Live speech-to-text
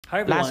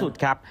ล่าสุด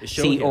ครับ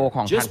CEO ข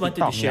องทาง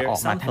TikTok เนี่ยออ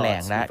กมาแถล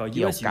งและเ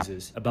กี่ยวกับ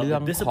เรื่อ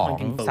งของ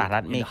สหรั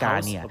ฐอเมริกา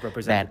เนี่ย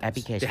แบนแอปพ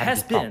ลิเคชัน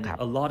TikTok ครับ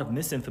a lot of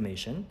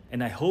misinformation and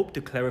I hope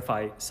to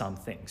clarify some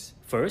things.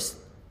 First,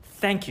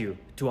 thank you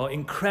to our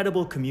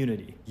incredible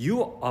community. You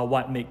are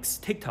what makes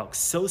TikTok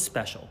so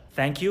special.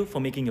 Thank you for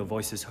making your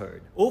voices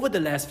heard. Over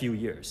the last few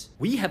years,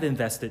 we have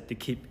invested to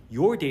keep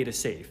your data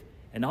safe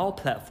and our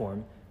platform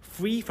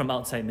free from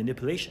outside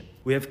manipulation.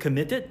 We have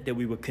committed that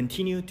we will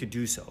continue to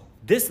do so.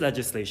 This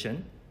legislation,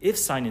 if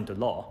signed into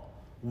law,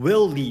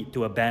 will lead to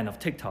a ban of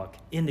TikTok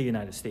in the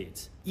United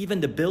States. Even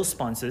the bill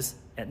sponsors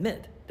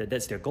admit that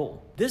that's their goal.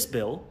 This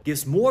bill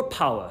gives more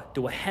power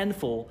to a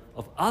handful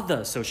of other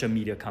social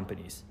media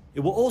companies. It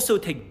will also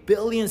take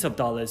billions of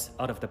dollars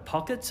out of the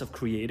pockets of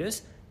creators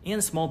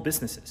and small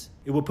businesses.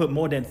 It will put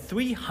more than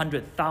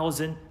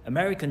 300,000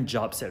 American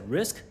jobs at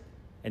risk,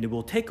 and it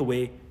will take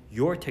away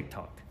your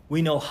TikTok.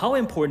 We know how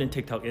important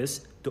TikTok is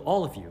to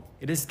all of you.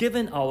 It has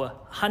given our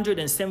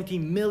 170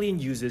 million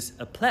users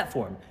a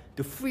platform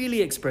to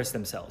freely express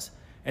themselves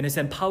and has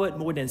empowered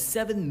more than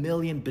 7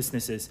 million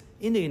businesses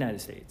in the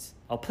United States.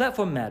 Our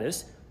platform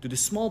matters to the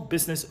small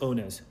business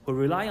owners who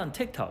rely on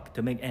TikTok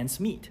to make ends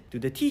meet, to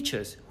the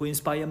teachers who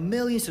inspire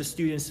millions of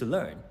students to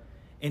learn,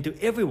 and to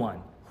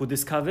everyone who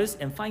discovers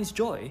and finds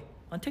joy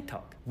on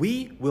TikTok.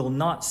 We will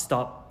not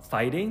stop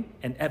fighting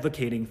and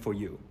advocating for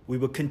you. We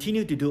will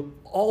continue to do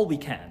all we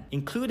can,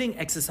 including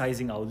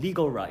exercising our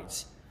legal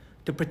rights,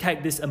 to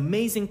protect this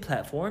amazing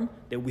platform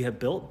that we have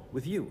built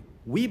with you.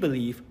 We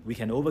believe we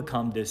can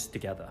overcome this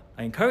together.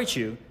 I encourage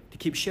you to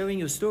keep sharing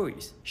your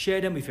stories.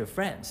 Share them with your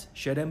friends.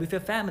 Share them with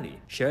your family.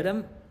 Share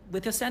them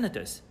with your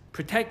senators.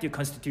 Protect your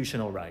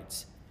constitutional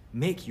rights.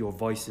 Make your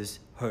voices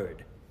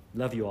heard.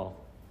 Love you all.